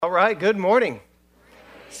All right, good morning.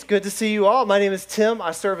 It's good to see you all. My name is Tim. I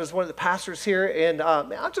serve as one of the pastors here, and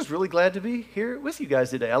man, I'm just really glad to be here with you guys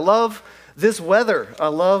today. I love this weather. I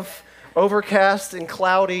love overcast and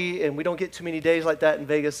cloudy, and we don't get too many days like that in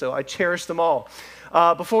Vegas, so I cherish them all.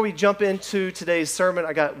 Before we jump into today's sermon,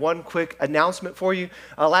 I got one quick announcement for you.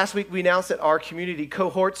 Last week, we announced that our community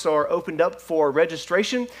cohorts are opened up for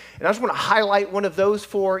registration, and I just want to highlight one of those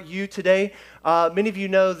for you today. Many of you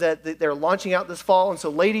know that they're launching out this fall, and so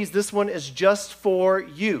ladies, this one is just for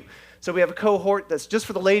you. So we have a cohort that's just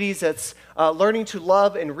for the ladies that's learning to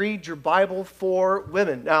love and read your Bible for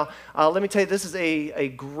women. Now, let me tell you, this is a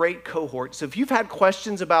great cohort. So if you've had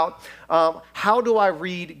questions about how do I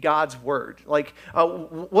read God's Word? Like,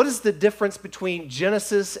 what is the difference between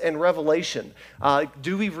Genesis and Revelation?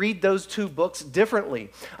 Do we read those two books differently?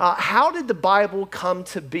 How did the Bible come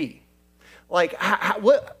to be?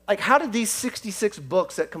 How did these 66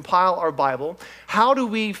 books that compile our Bible, how do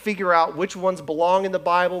we figure out which ones belong in the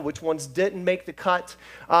Bible, which ones didn't make the cut?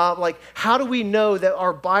 How do we know that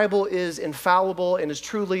our Bible is infallible and is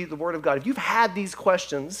truly the Word of God? If you've had these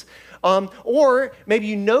questions, or maybe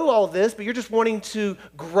you know all this, but you're just wanting to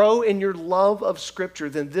grow in your love of Scripture,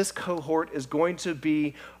 then this cohort is going to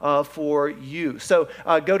be for you. So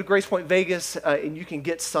go to Grace Point Vegas, and you can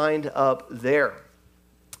get signed up there.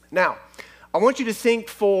 Now, I want you to think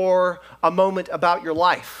for a moment about your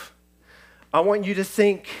life. I want you to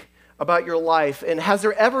think about your life. And has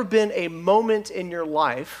there ever been a moment in your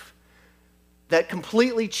life that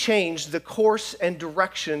completely changed the course and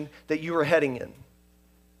direction that you were heading in?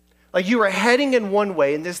 Like you were heading in one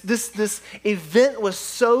way, and this event was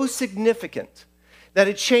so significant that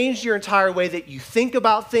it changed your entire way that you think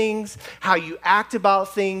about things, how you act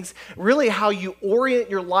about things, really how you orient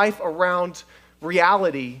your life around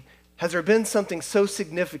reality. Has there been something so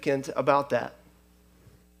significant about that?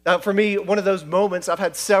 For me, one of those moments, I've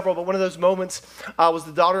had several, but one of those moments was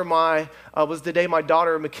the day my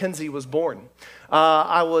daughter Mackenzie was born.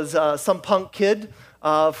 I was some punk kid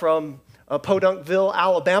from Podunkville,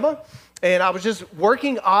 Alabama, and I was just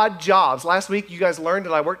working odd jobs. Last week, you guys learned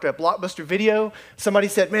that I worked at Blockbuster Video. Somebody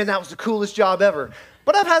said, "Man, that was the coolest job ever."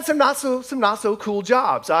 But I've had some not so cool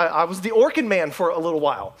jobs. I was the Orkin man for a little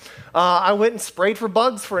while. I went and sprayed for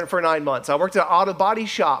bugs for 9 months. I worked at an auto body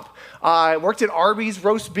shop. I worked at Arby's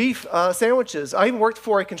roast beef sandwiches. I even worked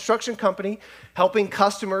for a construction company helping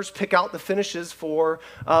customers pick out the finishes for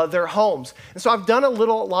their homes. And so I've done a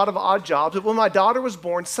lot of odd jobs. But when my daughter was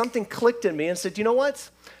born, something clicked in me and said, you know what?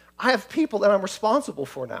 I have people that I'm responsible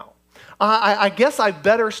for now. I guess I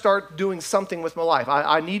better start doing something with my life.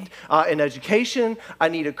 I need an education. I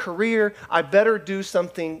need a career. I better do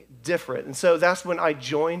something different. And so that's when I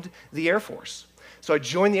joined the Air Force. So I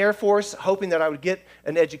joined the Air Force hoping that I would get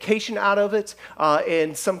an education out of it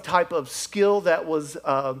and some type of skill that was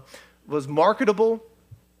marketable.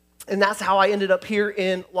 And that's how I ended up here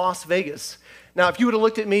in Las Vegas. Now, if you would have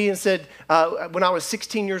looked at me and said, when I was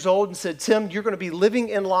 16 years old and said, Tim, you're going to be living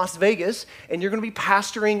in Las Vegas and you're going to be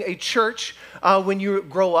pastoring a church when you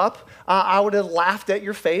grow up, I would have laughed at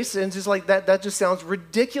your face and just like that just sounds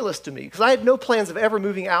ridiculous to me because I had no plans of ever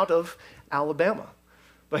moving out of Alabama.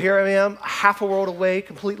 But here I am, half a world away,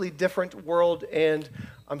 completely different world, and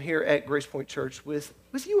I'm here at Grace Point Church with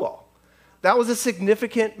you all. That was a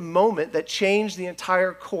significant moment that changed the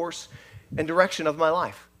entire course and direction of my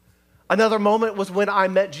life. Another moment was when I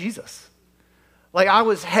met Jesus. Like I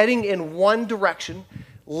was heading in one direction,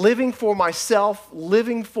 living for myself,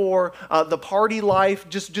 living for the party life,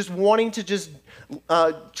 just wanting to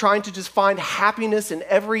trying to just find happiness in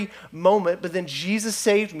every moment. But then Jesus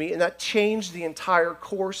saved me, and that changed the entire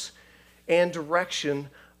course and direction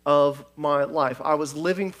of my life. I was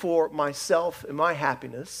living for myself and my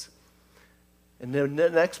happiness, and then the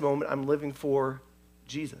next moment, I'm living for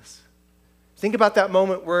Jesus. Think about that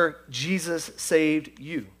moment where Jesus saved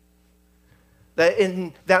you. That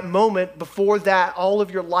in that moment, before that, all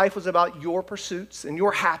of your life was about your pursuits and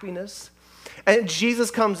your happiness. And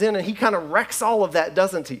Jesus comes in and he kind of wrecks all of that,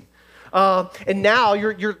 doesn't he? And now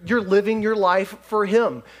you're living your life for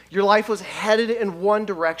him. Your life was headed in one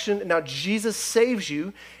direction, and now Jesus saves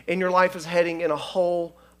you, and your life is heading in a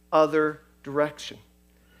whole other direction.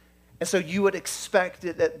 And so you would expect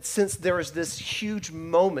that since there is this huge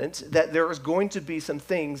moment, that there is going to be some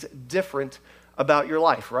things different about your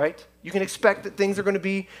life, right? You can expect that things are going to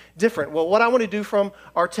be different. Well, what I want to do from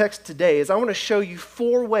our text today is I want to show you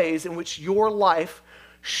 4 ways in which your life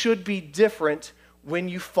should be different when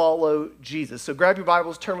you follow Jesus. So grab your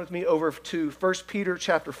Bibles, turn with me over to 1 Peter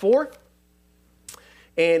chapter 4,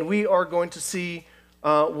 and we are going to see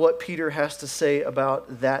what Peter has to say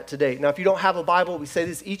about that today. Now, if you don't have a Bible, we say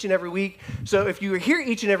this each and every week. So if you are here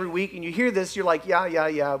each and every week and you hear this, you're like,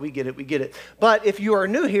 yeah, we get it. But if you are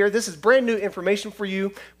new here, this is brand new information for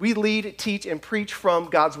you. We lead, teach, and preach from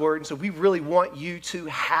God's Word, and so we really want you to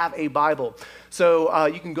have a Bible. So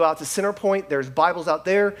you can go out to Center Point. There's Bibles out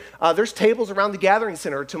there. There's tables around the Gathering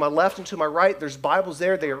Center to my left and to my right. There's Bibles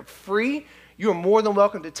there. They are free. You are more than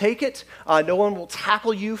welcome to take it. No one will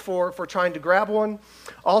tackle you for trying to grab one.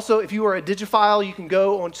 Also, if you are a digiophile, you can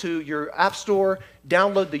go onto your app store,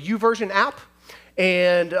 download the YouVersion app,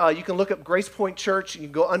 and you can look up Grace Point Church. You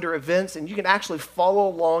can go under events, and you can actually follow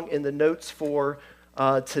along in the notes for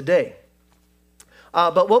today.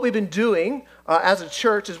 But what we've been doing as a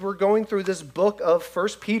church is we're going through this book of 1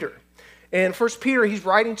 Peter. And 1 Peter, he's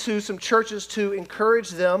writing to some churches to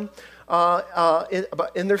encourage them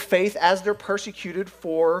in their faith as they're persecuted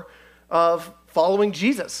for following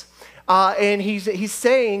Jesus. And he's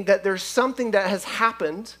saying that there's something that has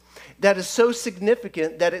happened that is so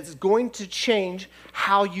significant that it's going to change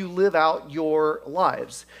how you live out your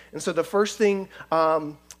lives. And so the first thing I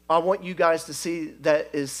want you guys to see that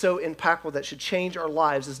is so impactful that should change our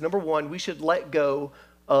lives is, number one, we should let go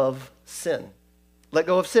of sin. Let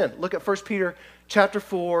go of sin. Look at 1 Peter chapter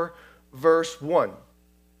 4, verse 1. It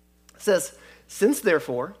says, since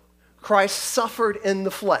therefore Christ suffered in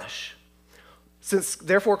the flesh,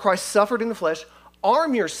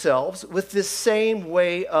 arm yourselves with this same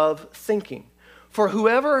way of thinking. For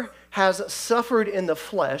whoever has suffered in the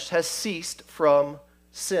flesh has ceased from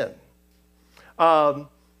sin. I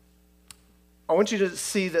want you to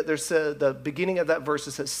see that there's the beginning of that verse,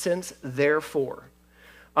 it says, since therefore.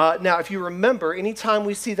 Now, if you remember, anytime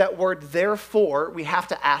we see that word therefore, we have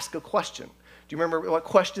to ask a question. Do you remember what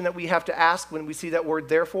question that we have to ask when we see that word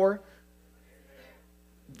therefore?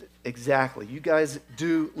 Exactly. You guys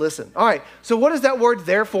do listen. All right. So what is that word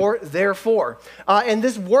therefore? Therefore. And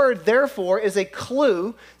this word therefore is a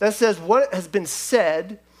clue that says what has been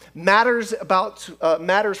said matters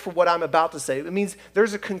for what I'm about to say. It means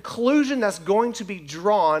there's a conclusion that's going to be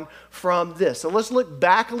drawn from this. So let's look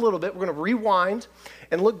back a little bit. We're going to rewind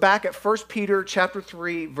and look back at 1 Peter chapter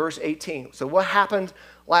 3, verse 18. So what happened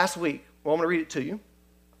last week? Well, I'm going to read it to you.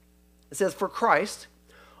 It says, for Christ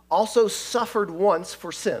also suffered once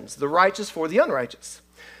for sins, the righteous for the unrighteous,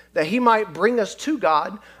 that he might bring us to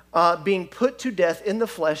God, being put to death in the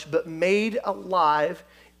flesh, but made alive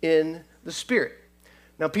in the spirit.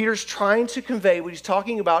 Now, Peter's trying to convey what he's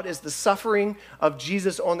talking about is the suffering of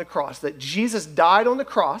Jesus on the cross, that Jesus died on the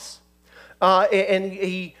cross, and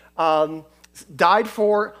he died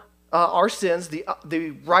for our sins,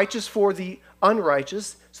 the righteous for the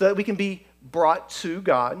unrighteous, so that we can be brought to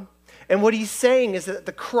God. And what he's saying is that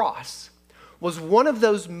the cross was one of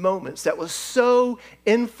those moments that was so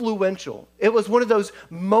influential. It was one of those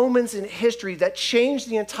moments in history that changed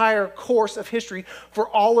the entire course of history for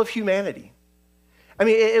all of humanity. I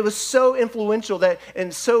mean, it was so influential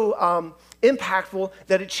and so impactful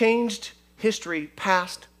that it changed history,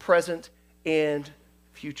 past, present, and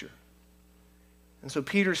future. And so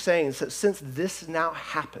Peter's saying that since this now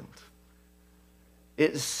happened,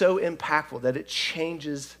 it is so impactful that it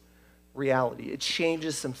changes reality. It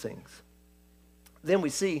changes some things. Then we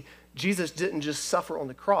see Jesus didn't just suffer on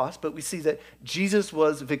the cross, but we see that Jesus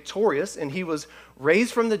was victorious and he was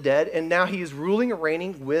raised from the dead, and now he is ruling and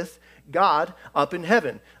reigning with God up in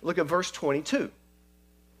heaven. Look at verse 22.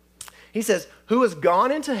 He says, who has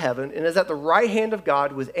gone into heaven and is at the right hand of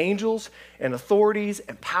God with angels and authorities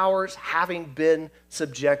and powers having been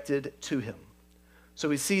subjected to him. So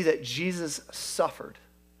we see that Jesus suffered.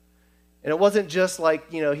 And it wasn't just like,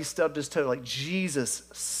 he stubbed his toe, like Jesus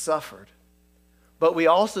suffered. But we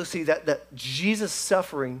also see that Jesus'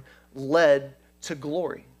 suffering led to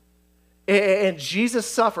glory. And Jesus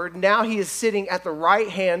suffered. Now he is sitting at the right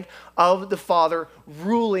hand of the Father,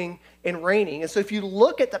 ruling and reigning. And so if you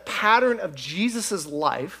look at the pattern of Jesus'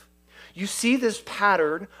 life, you see this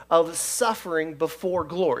pattern of suffering before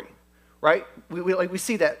glory, right? We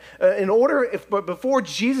see that. Before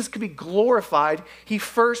Jesus could be glorified, he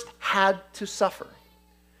first had to suffer.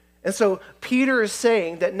 And so Peter is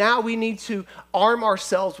saying that now we need to arm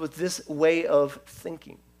ourselves with this way of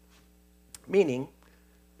thinking, meaning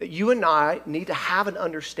that you and I need to have an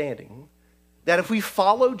understanding that if we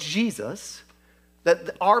follow Jesus, that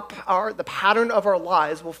the pattern of our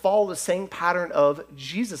lives will follow the same pattern of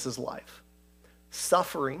Jesus' life,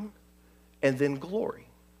 suffering and then glory.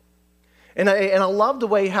 And I love the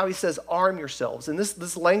way how he says, arm yourselves. And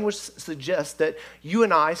this language suggests that you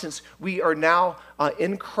and I, since we are now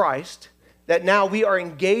in Christ, that now we are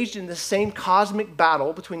engaged in the same cosmic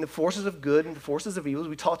battle between the forces of good and the forces of evil.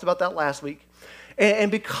 We talked about that last week.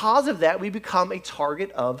 And because of that, we become a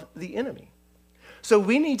target of the enemy. So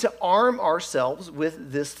we need to arm ourselves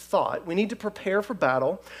with this thought. We need to prepare for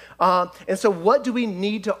battle. And so what do we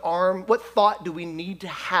need to arm? What thought do we need to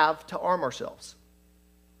have to arm ourselves?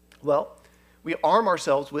 Well, we arm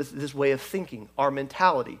ourselves with this way of thinking, our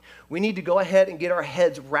mentality. We need to go ahead and get our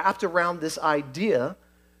heads wrapped around this idea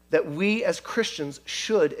that we as Christians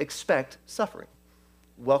should expect suffering.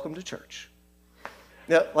 Welcome to church.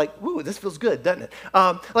 Now, woo, this feels good, doesn't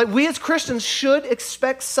it? We as Christians should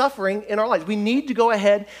expect suffering in our lives. We need to go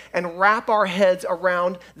ahead and wrap our heads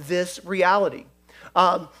around this reality.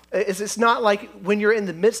 It's not like when you're in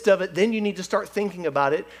the midst of it, then you need to start thinking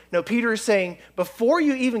about it. No, Peter is saying, before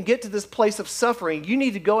you even get to this place of suffering, you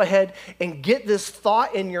need to go ahead and get this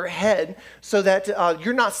thought in your head so that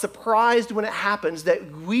you're not surprised when it happens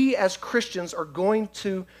that we as Christians are going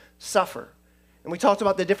to suffer. And we talked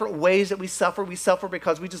about the different ways that we suffer. We suffer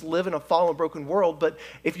because we just live in a fallen, broken world. But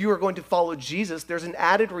if you are going to follow Jesus, there's an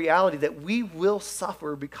added reality that we will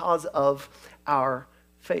suffer because of our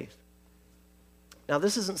faith. Now,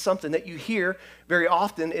 this isn't something that you hear very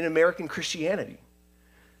often in American Christianity.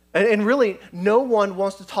 And really, no one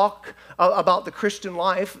wants to talk about the Christian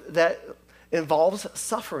life that involves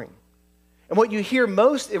suffering. And what you hear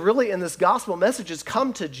most really in this gospel message is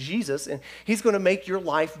come to Jesus and he's going to make your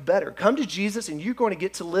life better. Come to Jesus and you're going to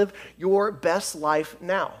get to live your best life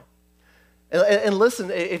now. And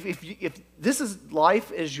listen, if this is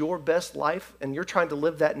life is your best life and you're trying to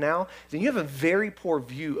live that now, then you have a very poor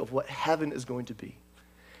view of what heaven is going to be.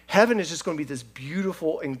 Heaven is just going to be this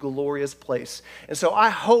beautiful and glorious place. And so I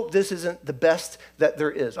hope this isn't the best that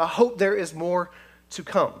there is. I hope there is more to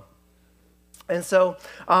come. And so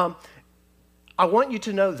I want you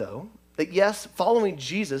to know, though, that yes, following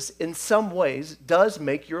Jesus in some ways does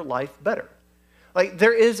make your life better.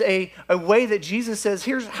 There is a way that Jesus says,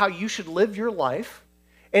 here's how you should live your life.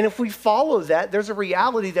 And if we follow that, there's a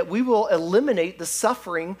reality that we will eliminate the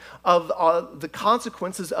suffering of the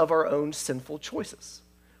consequences of our own sinful choices.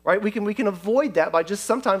 Right? We can avoid that by just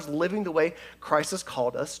sometimes living the way Christ has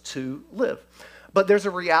called us to live. But there's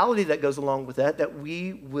a reality that goes along with that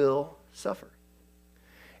we will suffer.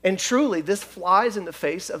 And truly, this flies in the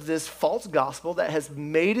face of this false gospel that has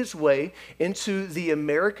made its way into the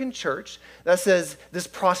American church that says, this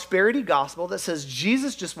prosperity gospel that says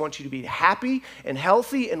Jesus just wants you to be happy and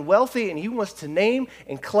healthy and wealthy, and he wants to name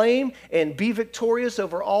and claim and be victorious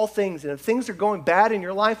over all things. And if things are going bad in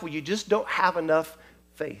your life, well, you just don't have enough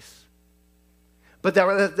faith. But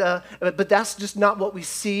that's just not what we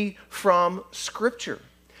see from Scripture.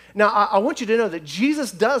 Now, I want you to know that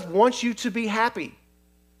Jesus does want you to be happy.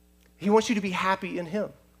 He wants you to be happy in him.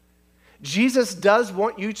 Jesus does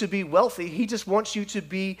want you to be wealthy. He just wants you to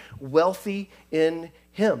be wealthy in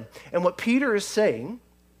him. And what Peter is saying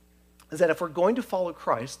is that if we're going to follow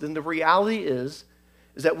Christ, then the reality is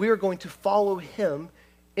that we are going to follow him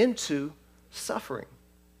into suffering.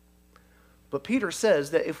 But Peter says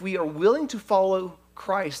that if we are willing to follow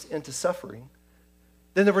Christ into suffering,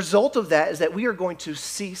 then the result of that is that we are going to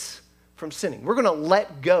cease from sinning. We're going to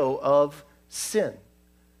let go of sin.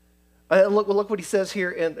 Look what he says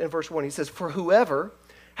here in verse 1. He says, for whoever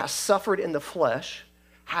has suffered in the flesh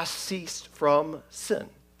has ceased from sin.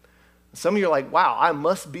 Some of you are like, wow, I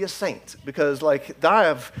must be a saint because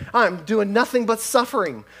I'm doing nothing but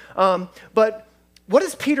suffering. But what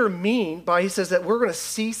does Peter mean by he says that we're going to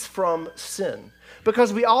cease from sin?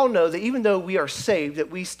 Because we all know that even though we are saved,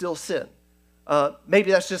 that we still sin.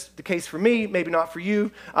 Maybe that's just the case for me, maybe not for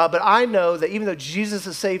you. But I know that even though Jesus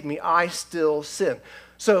has saved me, I still sin.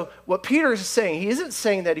 So what Peter is saying, he isn't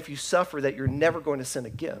saying that if you suffer that you're never going to sin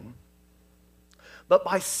again. But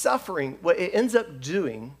by suffering, what it ends up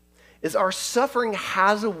doing is our suffering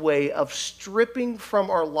has a way of stripping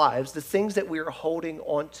from our lives the things that we are holding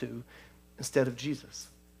on to instead of Jesus.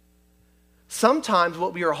 Sometimes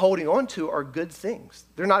what we are holding on to are good things.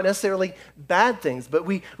 They're not necessarily bad things, but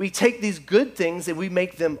we take these good things and we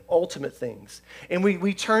make them ultimate things. And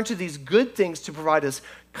we turn to these good things to provide us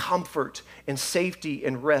comfort and safety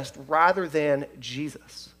and rest rather than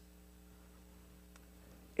Jesus.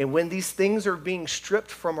 And when these things are being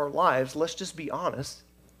stripped from our lives, let's just be honest,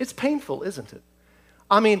 it's painful, isn't it?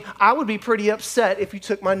 I mean, I would be pretty upset if you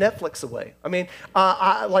took my Netflix away. I mean,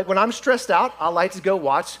 when I'm stressed out, I like to go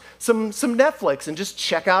watch some Netflix and just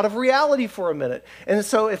check out of reality for a minute. And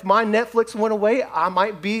so if my Netflix went away, I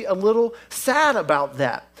might be a little sad about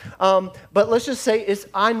that. But let's just say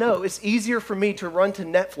I know it's easier for me to run to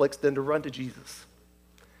Netflix than to run to Jesus.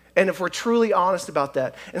 And if we're truly honest about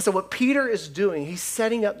that. And so what Peter is doing, he's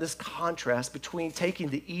setting up this contrast between taking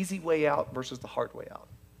the easy way out versus the hard way out.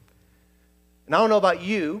 And I don't know about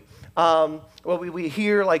you, we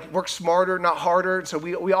hear like work smarter, not harder. So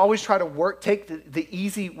we always try to take the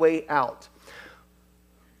easy way out.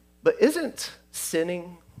 But isn't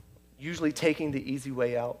sinning usually taking the easy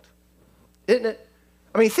way out? Isn't it?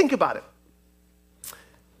 I mean, think about it.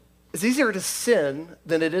 It's easier to sin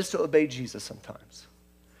than it is to obey Jesus sometimes.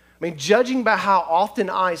 I mean, judging by how often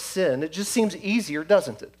I sin, it just seems easier,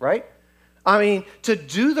 doesn't it, right? I mean, to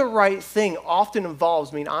do the right thing often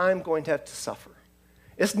involves, I'm going to have to suffer.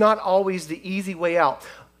 It's not always the easy way out.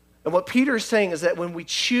 And what Peter is saying is that when we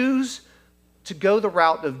choose to go the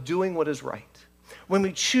route of doing what is right, when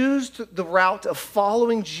we choose the route of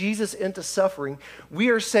following Jesus into suffering, we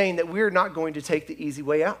are saying that we are not going to take the easy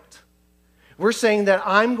way out. We're saying that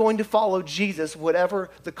I'm going to follow Jesus whatever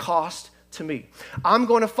the cost to me. I'm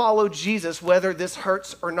going to follow Jesus whether this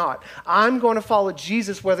hurts or not. I'm going to follow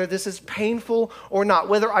Jesus whether this is painful or not.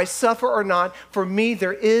 Whether I suffer or not, for me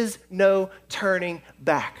there is no turning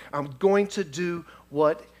back. I'm going to do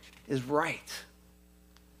what is right.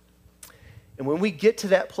 And when we get to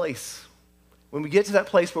that place,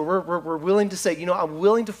 where we're willing to say, I'm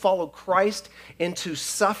willing to follow Christ into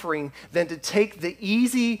suffering than to take the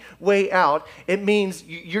easy way out, it means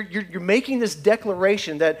you're making this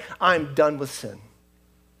declaration that I'm done with sin.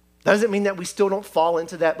 That doesn't mean that we still don't fall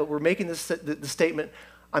into that, but we're making the statement,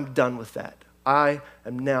 I'm done with that. I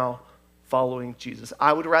am now following Jesus.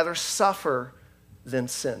 I would rather suffer than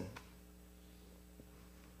sin.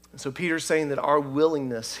 And so Peter's saying that our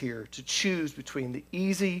willingness here to choose between the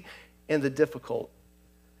easy and the difficult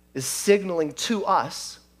is signaling to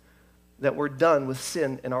us that we're done with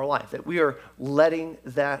sin in our life, that we are letting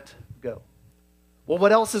that go. Well,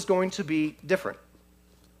 what else is going to be different?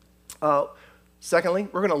 Secondly,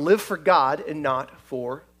 we're going to live for God and not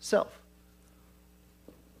for self.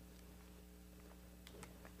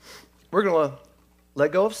 We're going to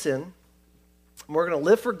let go of sin, and we're going to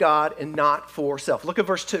live for God and not for self. Look at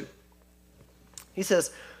verse 2. He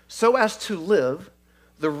says, so as to live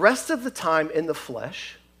the rest of the time in the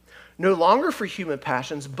flesh, no longer for human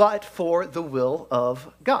passions, but for the will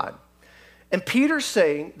of God. And Peter's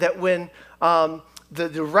saying that when the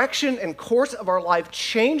direction and course of our life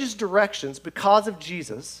changes directions because of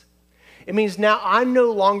Jesus, it means now I'm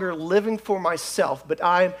no longer living for myself, but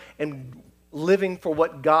I am living for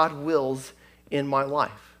what God wills in my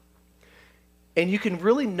life. And you can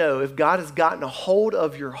really know if God has gotten a hold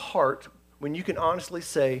of your heart when you can honestly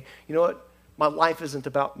say, you know what? My life isn't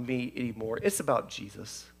about me anymore. It's about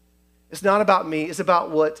Jesus. It's not about me. It's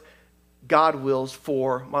about what God wills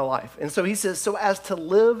for my life. And so he says, so as to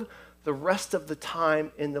live the rest of the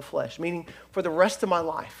time in the flesh, meaning for the rest of my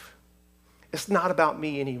life, it's not about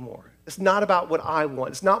me anymore. It's not about what I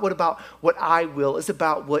want. It's not about what I will. It's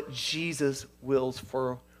about what Jesus wills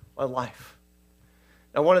for my life.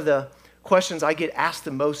 Now, one of the questions I get asked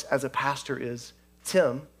the most as a pastor is,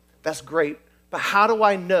 Tim, that's great, but how do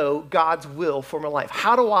I know God's will for my life?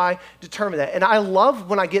 How do I determine that? And I love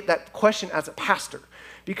when I get that question as a pastor,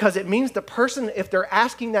 because it means the person, if they're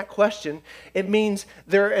asking that question, it means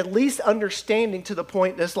they're at least understanding to the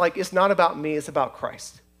point that's like, it's not about me, it's about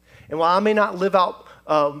Christ. And while I may not live out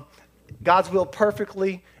God's will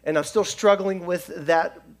perfectly, and I'm still struggling with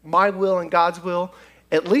that, my will and God's will,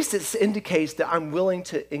 at least it indicates that I'm willing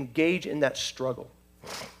to engage in that struggle.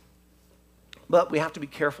 But we have to be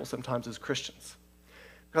careful sometimes as Christians.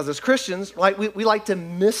 Because as Christians, we like to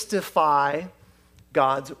mystify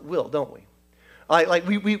God's will, don't we?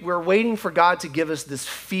 We're waiting for God to give us this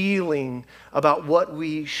feeling about what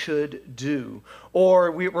we should do.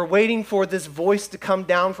 Or we're waiting for this voice to come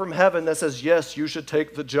down from heaven that says, yes, you should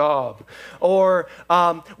take the job. Or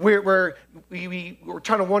we're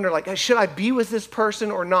trying to wonder, like, should I be with this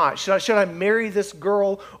person or not? Should I marry this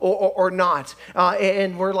girl or not?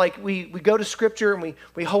 And we're like, we go to Scripture and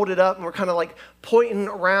we hold it up and we're kind of like pointing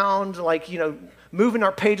around, like, moving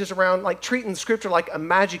our pages around, like treating Scripture like a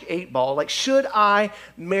magic 8-ball. Like, should I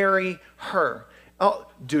marry her? Oh,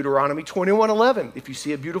 Deuteronomy 21:11. If you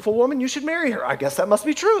see a beautiful woman, you should marry her. I guess that must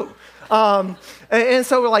be true. And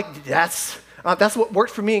so we're like, that's what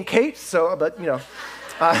worked for me and Kate. So, but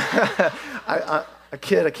a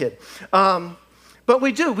kid. But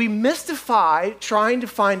we mystify trying to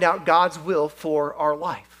find out God's will for our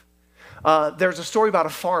life. There's a story about a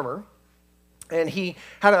farmer. And he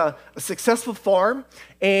had a successful farm,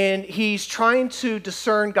 and he's trying to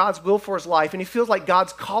discern God's will for his life, and he feels like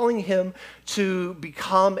God's calling him to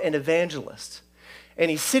become an evangelist. And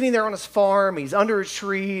he's sitting there on his farm, he's under a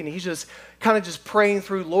tree, and he's just kind of just praying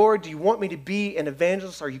through, Lord, do you want me to be an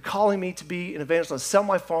evangelist? Are you calling me to be an evangelist? Sell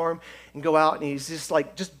my farm and go out. And he's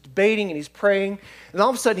just debating and he's praying. And all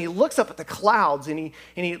of a sudden he looks up at the clouds and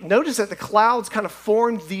he noticed that the clouds kind of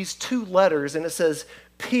formed these two letters and it says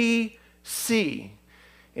PC.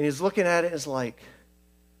 And he's looking at it and is like,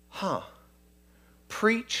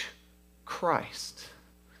 preach Christ.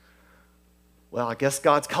 Well, I guess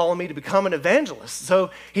God's calling me to become an evangelist.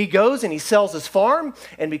 So he goes and he sells his farm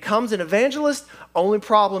and becomes an evangelist. Only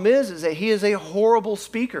problem is that he is a horrible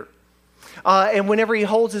speaker. And whenever he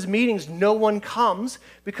holds his meetings, no one comes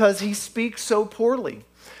because he speaks so poorly.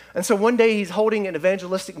 And so one day he's holding an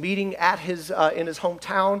evangelistic meeting at in his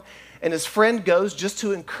hometown, and his friend goes just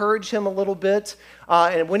to encourage him a little bit.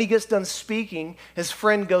 And when he gets done speaking, his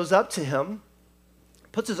friend goes up to him,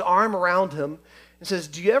 puts his arm around him, and says,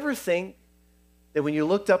 do you ever think that when you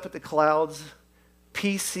looked up at the clouds,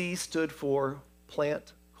 PC stood for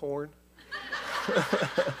plant corn?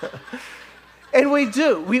 And we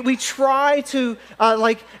do. We try to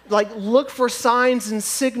look for signs and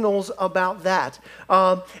signals about that.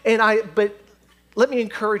 But let me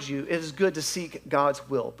encourage you, it is good to seek God's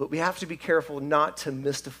will, but we have to be careful not to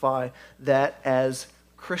mystify that as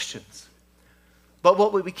Christians. But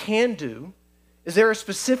what we can do is there are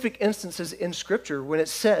specific instances in Scripture when it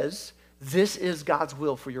says, this is God's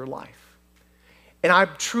will for your life. And I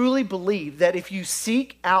truly believe that if you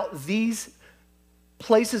seek out these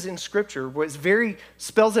places in Scripture where it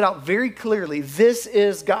spells it out very clearly, this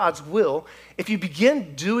is God's will, if you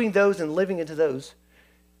begin doing those and living into those,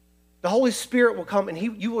 the Holy Spirit will come and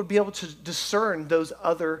you will be able to discern those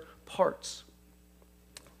other parts.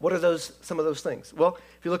 What are some of those things? Well,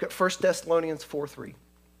 if you look at 1 Thessalonians 4:3.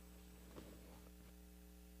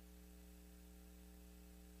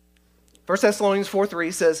 1 Thessalonians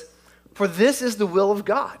 4:3 says, for this is the will of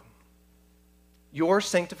God, your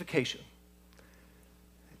sanctification.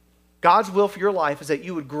 God's will for your life is that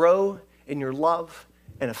you would grow in your love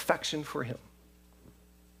and affection for him.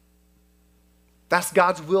 That's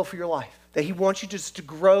God's will for your life, that he wants you just to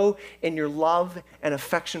grow in your love and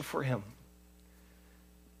affection for him.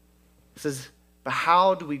 It says, but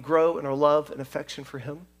how do we grow in our love and affection for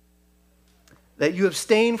him? That you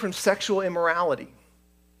abstain from sexual immorality.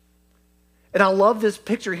 And I love this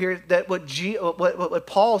picture here that what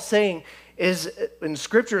Paul is saying is, in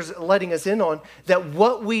Scripture is letting us in on, that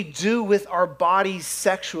what we do with our bodies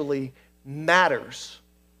sexually matters.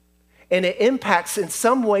 And it impacts in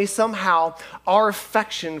some way, somehow, our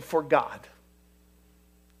affection for God.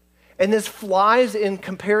 And this flies in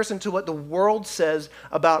comparison to what the world says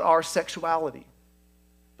about our sexuality.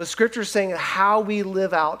 The Scripture is saying that how we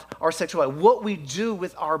live out our sexuality, what we do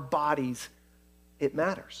with our bodies, it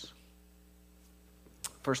matters.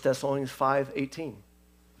 1 Thessalonians 5:18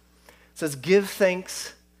 says, give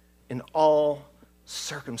thanks in all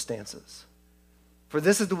circumstances. For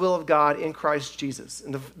this is the will of God in Christ Jesus.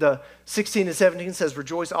 And the 16 and 17 says,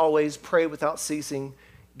 rejoice always, pray without ceasing,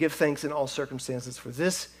 give thanks in all circumstances. For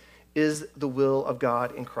this is the will of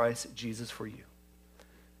God in Christ Jesus for you.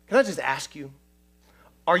 Can I just ask you,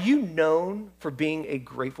 are you known for being a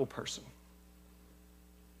grateful person?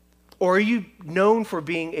 Or are you known for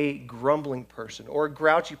being a grumbling person or a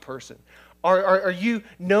grouchy person? Are you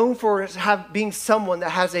known for being someone that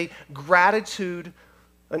has an attitude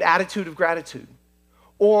of gratitude?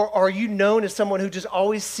 Or are you known as someone who just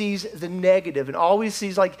always sees the negative and always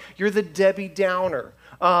sees like you're the Debbie Downer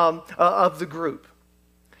of the group?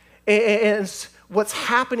 And what's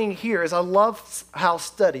happening here is I love how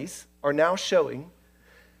studies are now showing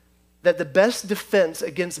that the best defense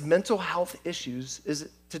against mental health issues is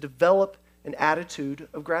to develop an attitude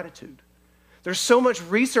of gratitude. There's so much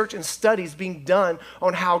research and studies being done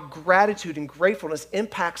on how gratitude and gratefulness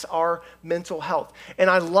impacts our mental health. And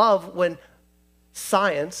I love when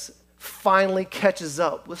science finally catches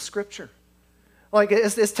up with Scripture. Like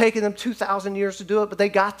it's taken them 2,000 years to do it, but they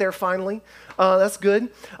got there finally. That's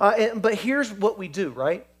good. But here's what we do,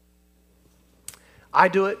 right? I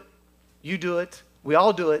do it. You do it. We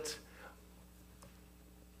all do it.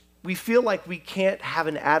 We feel like we can't have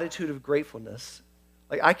an attitude of gratefulness.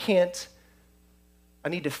 Like I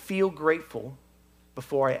need to feel grateful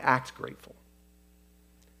before I act grateful.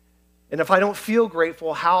 And if I don't feel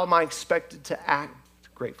grateful, how am I expected to act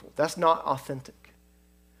grateful? That's not authentic.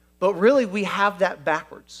 But really, we have that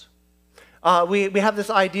backwards. We have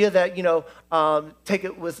this idea that, take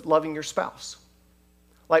it with loving your spouse.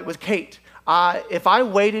 Like with Kate, if I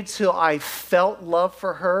waited till I felt love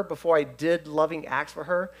for her before I did loving acts for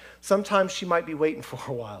her, sometimes she might be waiting for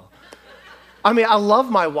a while. I mean, I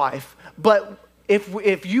love my wife, but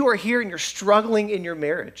if you are here and you're struggling in your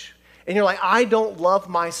marriage, and you're like, I don't love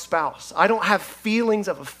my spouse. I don't have feelings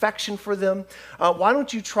of affection for them. Why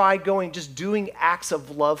don't you try just doing acts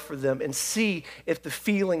of love for them and see if the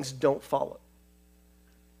feelings don't follow?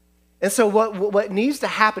 And so what needs to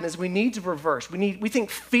happen is we need to reverse. We think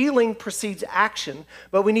feeling precedes action,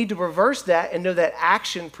 but we need to reverse that and know that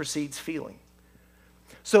action precedes feeling.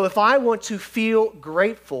 So if I want to feel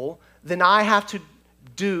grateful, then I have to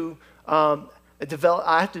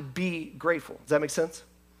I have to be grateful. Does that make sense?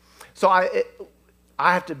 So I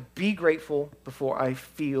have to be grateful before I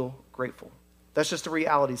feel grateful. That's just a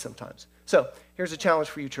reality sometimes. So here's a challenge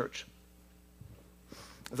for you, church.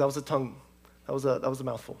 That was a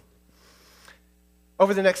mouthful.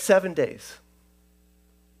 Over the next 7 days,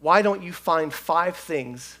 why don't you find 5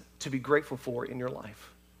 things to be grateful for in your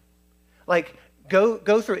life? Like,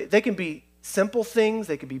 go through it. They can be simple things,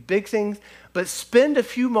 they can be big things, but spend a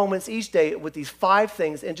few moments each day with these 5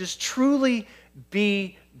 things and just truly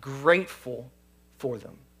be grateful for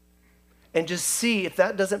them. And just see if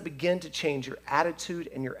that doesn't begin to change your attitude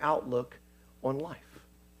and your outlook on life.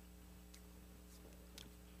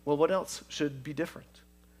 Well, what else should be different?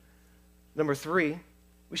 Number 3,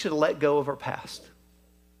 we should let go of our past.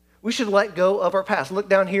 We should let go of our past. Look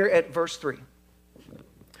down here at verse 3.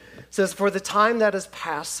 It says, for the time that has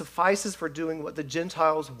passed suffices for doing what the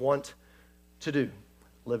Gentiles want to do,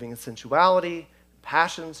 living in sensuality,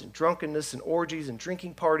 passions, and drunkenness, and orgies, and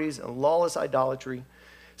drinking parties, and lawless idolatry.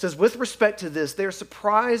 It says, with respect to this, they are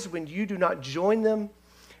surprised when you do not join them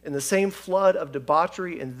in the same flood of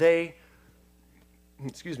debauchery, and they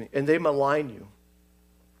malign you.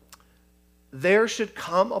 There should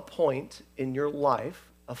come a point in your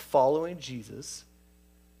life of following Jesus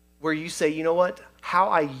where you say, you know what? How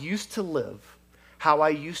I used to live, how I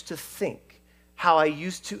used to think, how I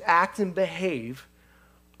used to act and behave,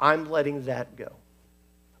 I'm letting that go.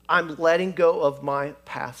 I'm letting go of my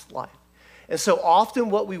past life. And so often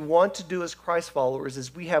what we want to do as Christ followers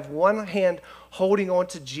is we have one hand holding on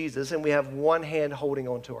to Jesus and we have one hand holding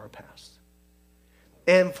on to our past.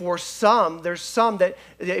 And for some, there's some that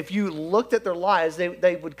if you looked at their lives,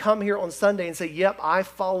 they would come here on Sunday and say, yep, I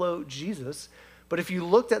follow Jesus. But if you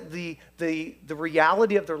looked at the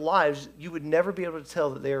reality of their lives, you would never be able to tell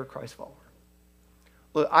that they are a Christ follower.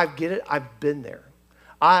 Look, I get it. I've been there.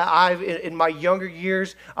 In my younger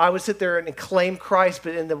years, I would sit there and claim Christ,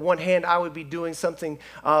 but in the one hand, I would be doing something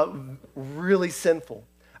really sinful.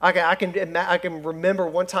 I can remember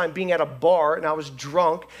one time being at a bar and I was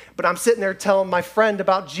drunk, but I'm sitting there telling my friend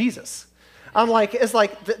about Jesus. I'm like, it's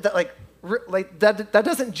like that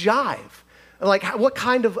doesn't jive. Like, what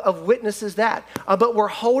kind of witness is that? But we're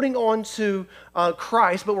holding on to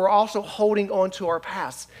Christ, but we're also holding on to our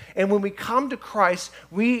past. And when we come to Christ,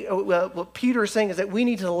 what Peter is saying is that we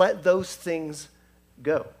need to let those things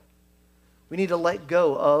go. We need to let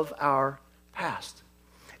go of our past.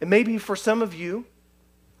 And maybe for some of you,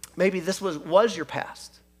 maybe this was your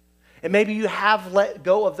past. And maybe you have let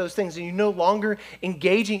go of those things and you're no longer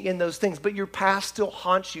engaging in those things, but your past still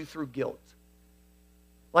haunts you through guilt.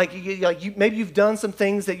 Maybe you've done some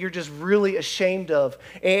things that you're just really ashamed of,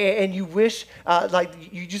 and you wish,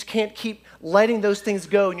 you just can't keep letting those things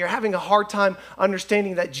go, and you're having a hard time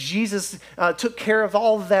understanding that Jesus took care of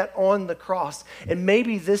all of that on the cross. And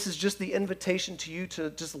maybe this is just the invitation to you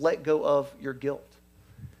to just let go of your guilt.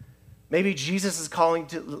 Maybe Jesus is calling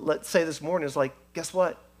to, let's say this morning, is like, guess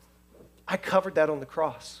what? I covered that on the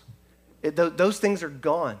cross. Those things are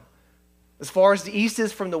gone. As far as the east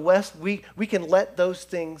is from the west, we can let those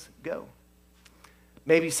things go.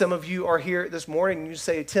 Maybe some of you are here this morning and you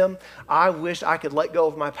say, Tim, I wish I could let go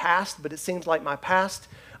of my past, but it seems like my past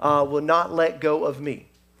will not let go of me.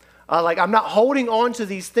 I'm not holding on to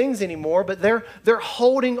these things anymore, but they're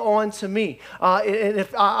holding on to me. And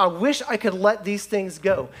if I wish I could let these things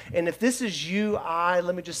go. And if this is you,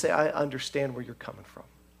 let me just say, I understand where you're coming from.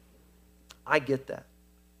 I get that.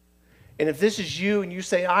 And if this is you and you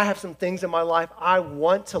say, I have some things in my life I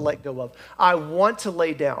want to let go of, I want to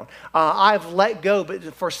lay down, I've let go, but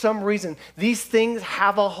for some reason, these things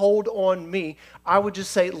have a hold on me, I would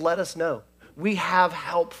just say, let us know. We have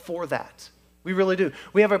help for that. We really do.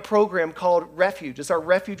 We have a program called Refuge. It's our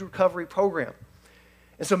Refuge Recovery Program.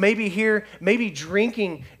 And so maybe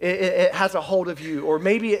drinking it has a hold of you, or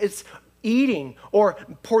maybe it's eating, or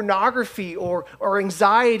pornography, or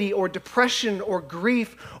anxiety, or depression, or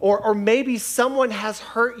grief, or maybe someone has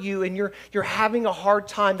hurt you and you're having a hard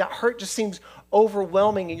time. That hurt just seems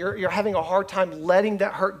overwhelming and you're having a hard time letting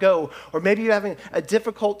that hurt go. Or maybe you're having a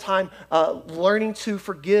difficult time learning to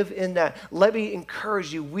forgive in that. Let me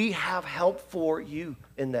encourage you, we have help for you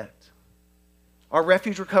in that. Our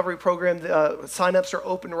Refuge Recovery Program, sign-ups are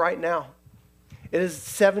open right now. It is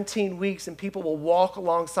 17 weeks, and people will walk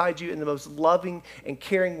alongside you in the most loving and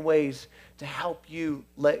caring ways to help you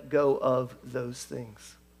let go of those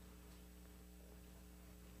things.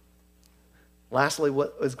 Lastly,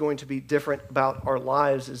 what is going to be different about our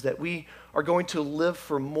lives is that we are going to live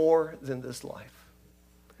for more than this life.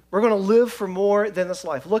 We're going to live for more than this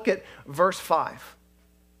life. Look at verse 5.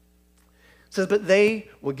 It says, "But they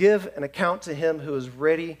will give an account to him who is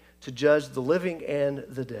ready to judge the living and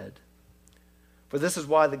the dead. For this is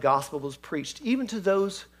why the gospel was preached, even to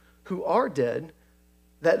those who are dead,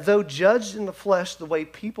 that though judged in the flesh the way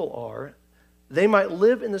people are, they might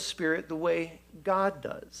live in the spirit the way God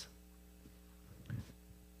does."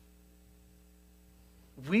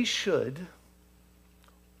 We should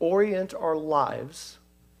orient our lives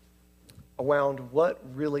around what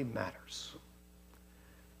really matters,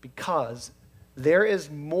 because there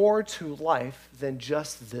is more to life than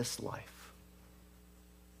just this life.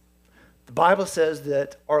 The Bible says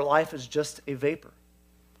that our life is just a vapor,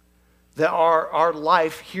 that our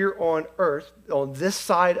life here on earth, on this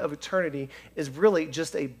side of eternity, is really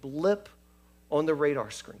just a blip on the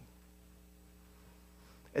radar screen.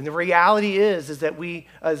 And the reality is that we,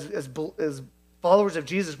 as followers of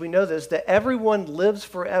Jesus, we know this, that everyone lives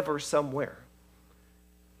forever somewhere.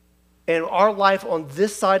 And our life on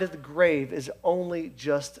this side of the grave is only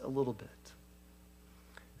just a little bit.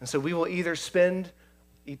 And so we will either spend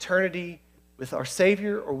eternity with our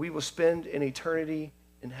Savior, or we will spend an eternity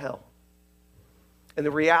in hell. And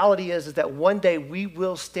the reality is that one day we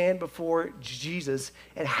will stand before Jesus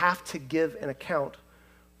and have to give an account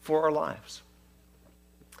for our lives.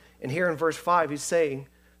 And here in verse 5, he's saying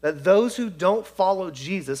that those who don't follow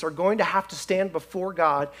Jesus are going to have to stand before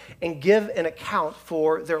God and give an account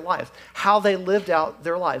for their lives, how they lived out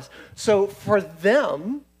their lives. So for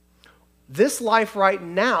them, this life right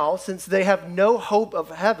now, since they have no hope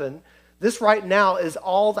of heaven, this right now is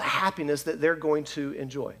all the happiness that they're going to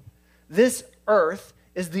enjoy. This earth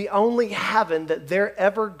is the only heaven that they're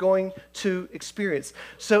ever going to experience.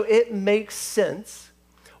 So it makes sense.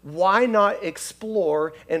 Why not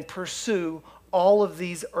explore and pursue all of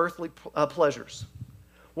these earthly pleasures?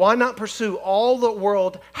 Why not pursue all the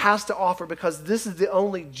world has to offer? Because this is the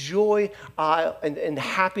only joy and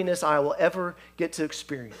happiness I will ever get to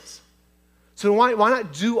experience. So why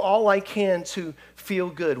not do all I can to feel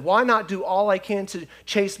good? Why not do all I can to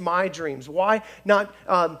chase my dreams? Why not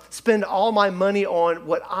spend all my money on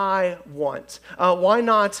what I want? Why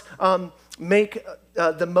not make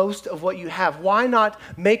the most of what you have? Why not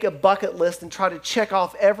make a bucket list and try to check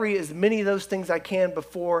off as many of those things I can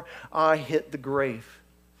before I hit the grave?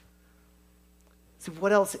 See,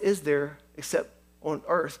 what else is there except on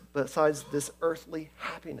earth besides this earthly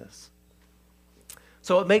happiness?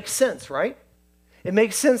 So it makes sense, right? It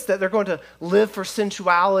makes sense that they're going to live for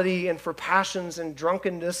sensuality and for passions and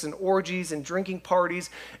drunkenness and orgies and drinking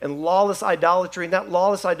parties and lawless idolatry. And that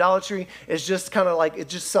lawless idolatry is just kind of like, it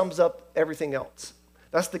just sums up everything else.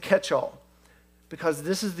 That's the catch-all, because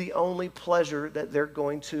this is the only pleasure that they're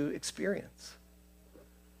going to experience.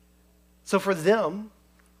 So for them,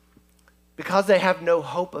 because they have no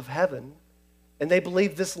hope of heaven and they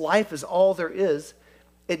believe this life is all there is,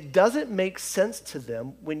 it doesn't make sense to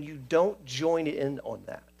them when you don't join in on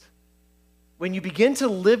that. When you begin to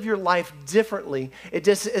live your life differently, it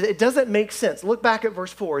doesn't make sense. Look back at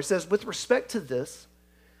verse 4. It says, "With respect to this,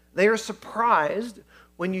 they are surprised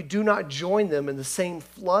when you do not join them in the same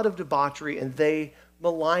flood of debauchery, and they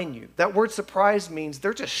malign you." That word surprised means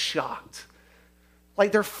they're just shocked.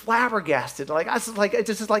 Like they're flabbergasted.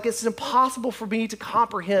 It's impossible for me to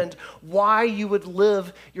comprehend why you would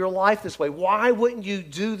live your life this way. Why wouldn't you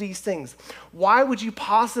do these things? Why would you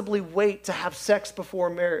possibly wait to have sex before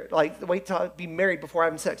marriage? Wait to be married before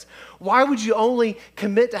having sex? Why would you only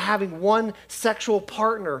commit to having one sexual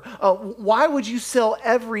partner? Why would you sell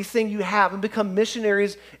everything you have and become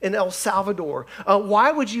missionaries in El Salvador? Why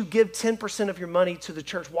would you give 10% of your money to the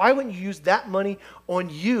church? Why wouldn't you use that money on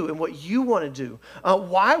you and what you want to do?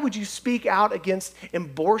 Why would you speak out against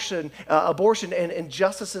abortion and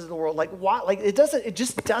injustices in the world? Why? It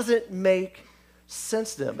just doesn't make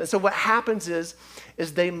sense to them. And so what happens is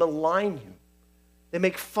they malign you. They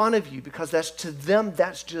make fun of you because to them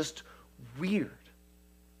that's just weird.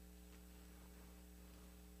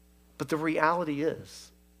 But the reality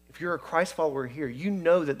is, if you're a Christ follower here, you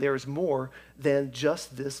know that there is more than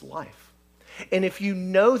just this life. And if you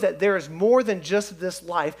know that there is more than just this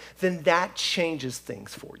life, then that changes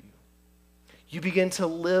things for you. You begin to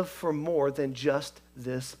live for more than just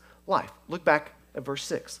this life. Look back at verse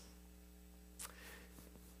 6. It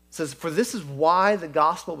says, "For this is why the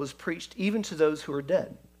gospel was preached even to those who are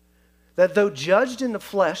dead, that though judged in the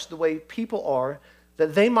flesh the way people are,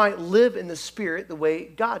 that they might live in the Spirit the way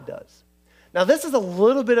God does. Now, this is a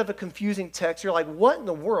little bit of a confusing text. You're like, what in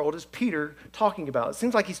the world is Peter talking about? It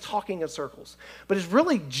seems like he's talking in circles. But it's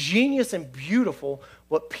really genius and beautiful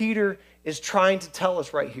what Peter is trying to tell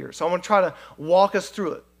us right here. So I'm going to try to walk us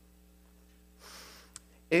through it.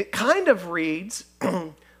 It kind of reads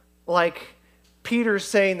like Peter's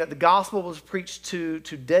saying that the gospel was preached to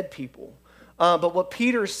dead people. But what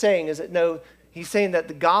Peter is saying is that no, he's saying that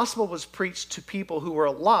the gospel was preached to people who were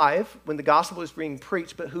alive when the gospel was being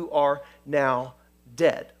preached, but who are now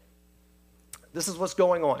dead. This is what's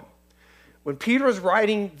going on. When Peter was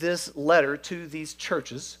writing this letter to these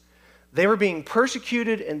churches, they were being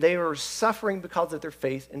persecuted and they were suffering because of their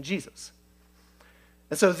faith in Jesus.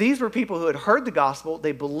 And so these were people who had heard the gospel,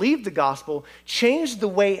 they believed the gospel, changed the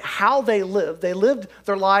way how they lived. They lived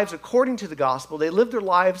their lives according to the gospel. They lived their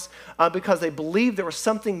lives because they believed there was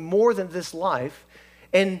something more than this life.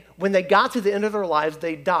 And when they got to the end of their lives,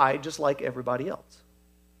 they died just like everybody else.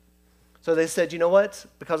 So they said, you know what?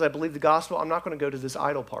 Because I believe the gospel, I'm not going to go to this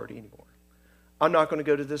idol party anymore. I'm not going to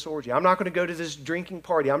go to this orgy. I'm not going to go to this drinking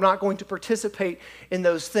party. I'm not going to participate in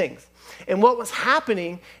those things. And what was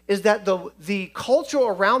happening is that the culture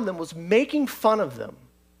around them was making fun of them.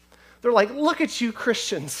 They're like, look at you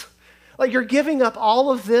Christians. Like, you're giving up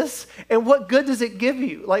all of this, and what good does it give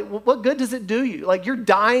you? Like, what good does it do you? Like, you're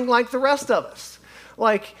dying like the rest of us.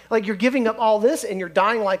 Like you're giving up all this, and you're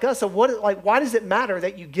dying like us. So why does it matter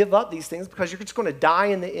that you give up these things? Because you're just going to die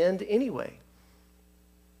in the end anyway.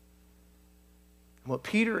 What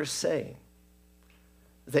Peter is saying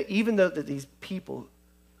is that even though that these people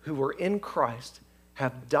who were in Christ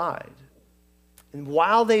have died, and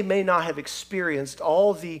while they may not have experienced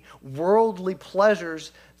all the worldly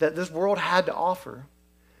pleasures that this world had to offer,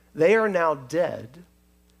 they are now dead,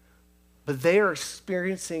 but they are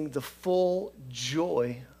experiencing the full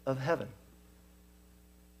joy of heaven.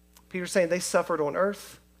 Peter's saying they suffered on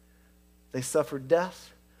earth, they suffered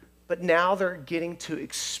death, but now they're getting to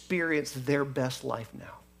experience their best life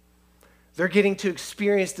now. They're getting to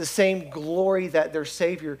experience the same glory that their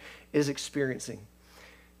Savior is experiencing.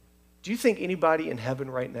 Do you think anybody in heaven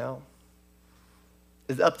right now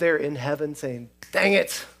is up there in heaven saying, dang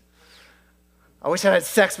it, I wish I had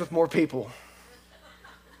sex with more people?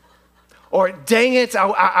 Or dang it,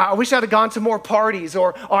 I wish I'd have gone to more parties.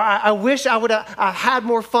 Or I wish I would have had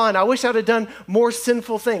more fun. I wish I'd have done more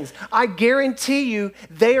sinful things. I guarantee you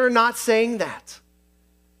they are not saying that.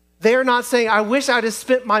 They are not saying, I wish I'd have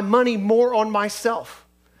spent my money more on myself.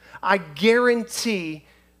 I guarantee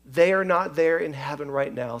they are not there in heaven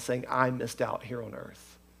right now saying, I missed out here on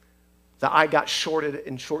earth. That I got shorted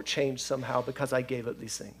and shortchanged somehow because I gave up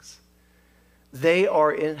these things. They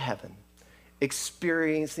are in heaven,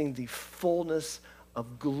 experiencing the fullness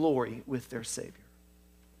of glory with their Savior.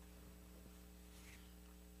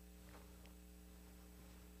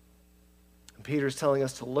 And Peter's telling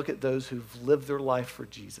us to look at those who've lived their life for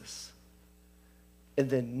Jesus and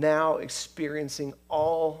then now experiencing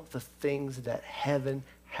all the things that heaven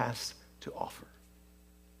has to offer.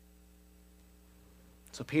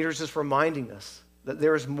 So Peter's just reminding us that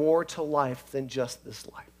there is more to life than just this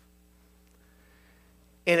life.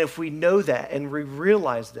 And if we know that and we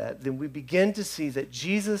realize that, then we begin to see that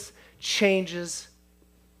Jesus changes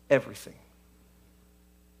everything.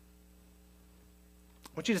 I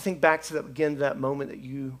want you to think back to that moment that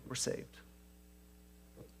you were saved.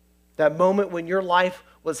 That moment when your life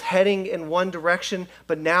was heading in one direction,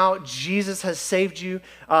 but now Jesus has saved you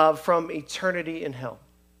from eternity in hell.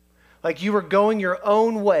 Like you were going your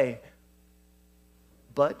own way,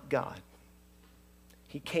 but God,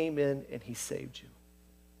 He came in and He saved you.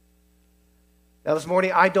 Now this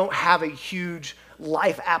morning, I don't have a huge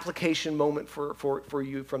life application moment for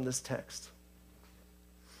you from this text.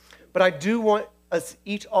 But I do want us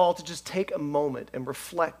each all to just take a moment and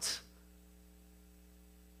reflect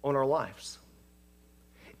on our lives.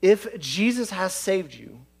 If Jesus has saved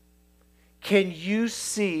you, can you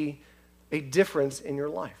see a difference in your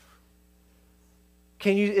life?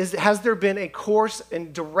 Has there been a course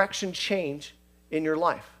and direction change in your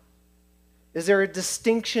life? Is there a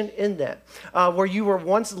distinction in that? Where you were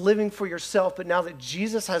once living for yourself, but now that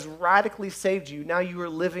Jesus has radically saved you, now you are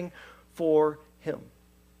living for Him.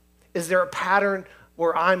 Is there a pattern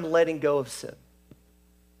where I'm letting go of sin?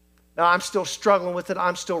 Now, I'm still struggling with it.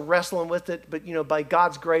 I'm still wrestling with it. But, by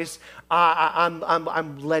God's grace,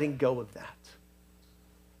 I'm letting go of that.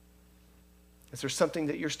 Is there something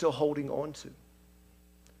that you're still holding on to?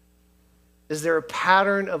 Is there a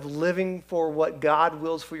pattern of living for what God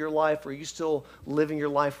wills for your life, or are you still living your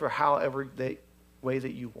life for however way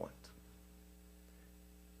that you want?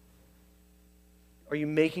 are you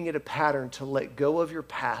making it a pattern to let go of your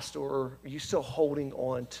past, or are you still holding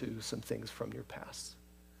on to some things from your past?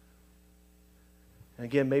 And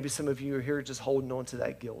again, maybe some of you are here just holding on to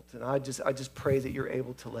that guilt, and I just pray that you're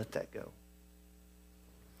able to let that go.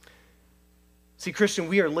 See, Christian,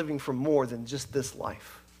 we are living for more than just this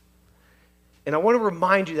life. And I want to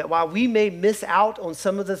remind you that while we may miss out on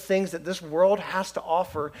some of the things that this world has to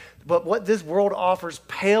offer, but what this world offers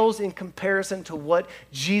pales in comparison to what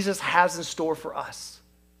Jesus has in store for us.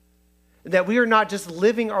 That we are not just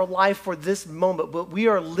living our life for this moment, but we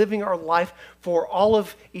are living our life for all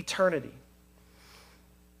of eternity.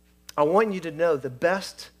 I want you to know the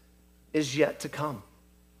best is yet to come.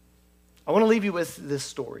 I want to leave you with this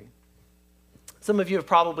story. Some of you have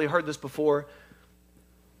probably heard this before,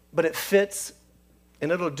 but it fits,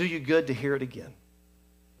 and it'll do you good to hear it again.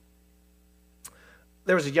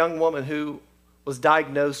 There was a young woman who was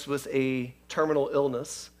diagnosed with a terminal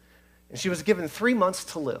illness, and she was given 3 months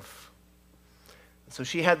to live. So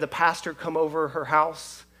she had the pastor come over her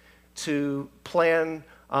house to plan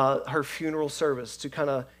her funeral service, to kind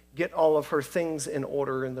of get all of her things in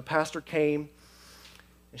order. And the pastor came,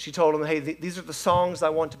 and she told him, hey, these are the songs I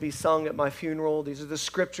want to be sung at my funeral. These are the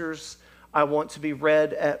scriptures I want to be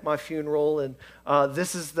read at my funeral, and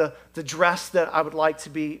this is the dress that I would like to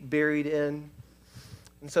be buried in.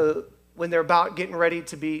 And so when they're about getting ready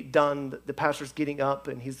to be done, the pastor's getting up,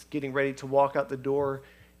 and he's getting ready to walk out the door,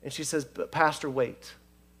 and she says, but Pastor, wait.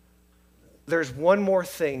 There's one more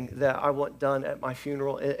thing that I want done at my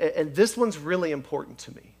funeral, and this one's really important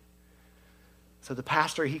to me. So the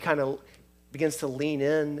pastor, he kind of begins to lean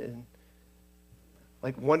in and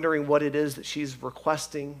like wondering what it is that she's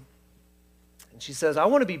requesting. And she says, I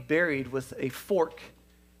want to be buried with a fork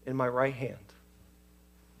in my right hand.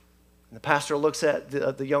 And the pastor looks at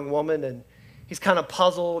the young woman, and he's kind of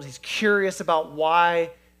puzzled. He's curious about why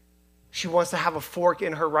she wants to have a fork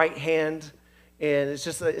in her right hand. And it's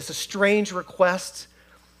a strange request.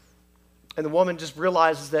 And the woman just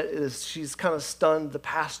realizes that she's kind of stunned the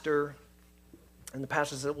pastor. And the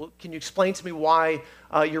pastor said, well, can you explain to me why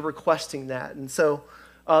you're requesting that? And so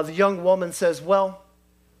the young woman says, well,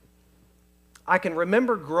 I can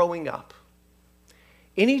remember growing up,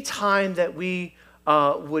 any time that we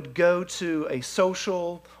would go to a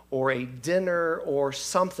social or a dinner or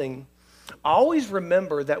something, I always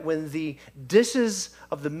remember that when the dishes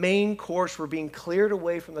of the main course were being cleared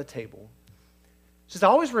away from the table, she says, I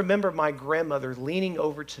always remember my grandmother leaning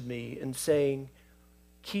over to me and saying,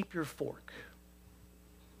 keep your fork.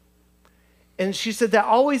 And she said that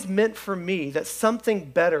always meant for me that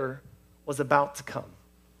something better was about to come.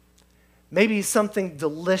 Maybe something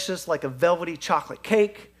delicious like a velvety chocolate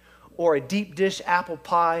cake or a deep dish apple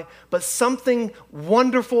pie, but something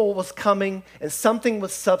wonderful was coming and something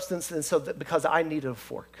with substance, and so that because I needed a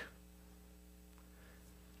fork.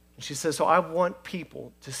 And she says, so I want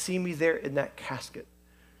people to see me there in that casket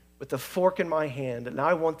with the fork in my hand, and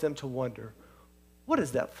I want them to wonder, what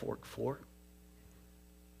is that fork for?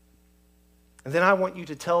 And then I want you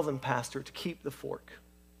to tell them, Pastor, to keep the fork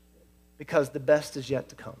because the best is yet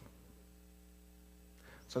to come.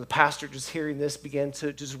 So the pastor, just hearing this, began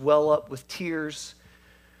to just well up with tears,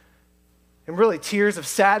 and really tears of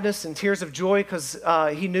sadness and tears of joy, because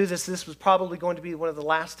he knew this was probably going to be one of the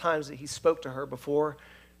last times that he spoke to her before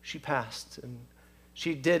she passed. And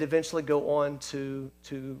she did eventually go on to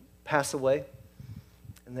pass away.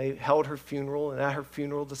 And they held her funeral, and at her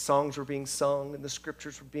funeral the songs were being sung and the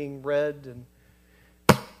scriptures were being read, and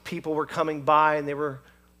people were coming by and they were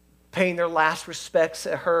paying their last respects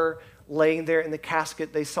at her laying there in the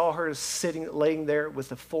casket. They saw her laying there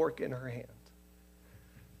with a fork in her hand.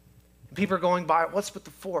 And people are going by, what's with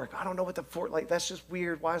the fork? I don't know what the fork, like that's just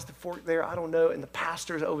weird. Why is the fork there? I don't know. And the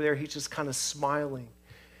pastor's over there, he's just kind of smiling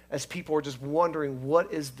as people are just wondering,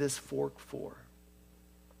 what is this fork for?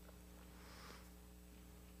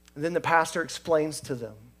 And then the pastor explains to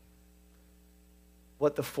them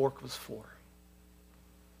what the fork was for,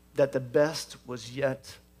 that the best was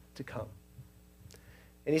yet to come.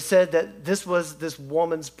 And he said that this was this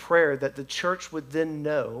woman's prayer, that the church would then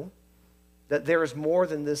know that there is more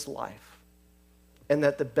than this life, and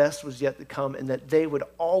that the best was yet to come, and that they would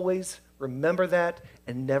always remember that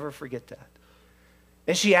and never forget that.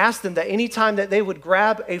 And she asked them that anytime that they would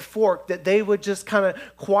grab a fork, that they would just kind of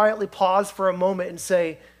quietly pause for a moment and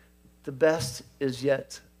say, the best is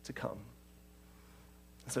yet to come.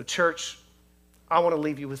 So church, I want to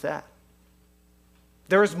leave you with that.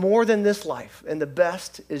 There is more than this life, and the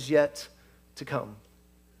best is yet to come.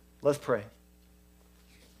 Let's pray.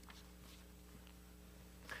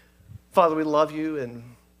 Father, we love you and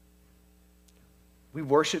we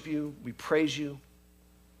worship you, we praise you.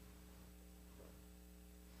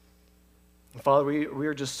 Father, we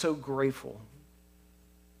are just so grateful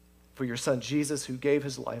for your son Jesus, who gave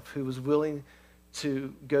his life, who was willing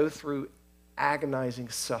to go through agonizing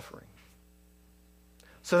suffering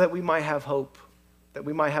so that we might have hope,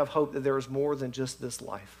 that there is more than just this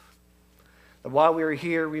life. That while we are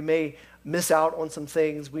here, we may miss out on some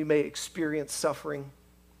things. We may experience suffering.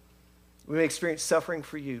 We may experience suffering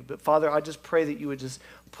for you. But Father, I just pray that you would just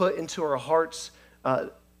put into our hearts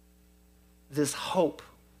this hope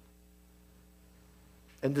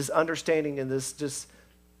and this understanding and this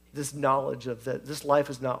knowledge of that this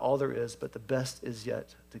life is not all there is, but the best is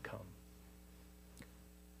yet to come.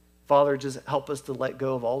 Father, just help us to let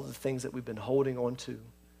go of all the things that we've been holding on to.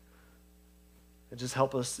 And just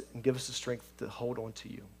help us and give us the strength to hold on to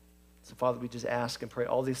you. So, Father, we just ask and pray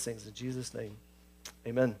all these things in Jesus' name.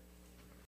 Amen.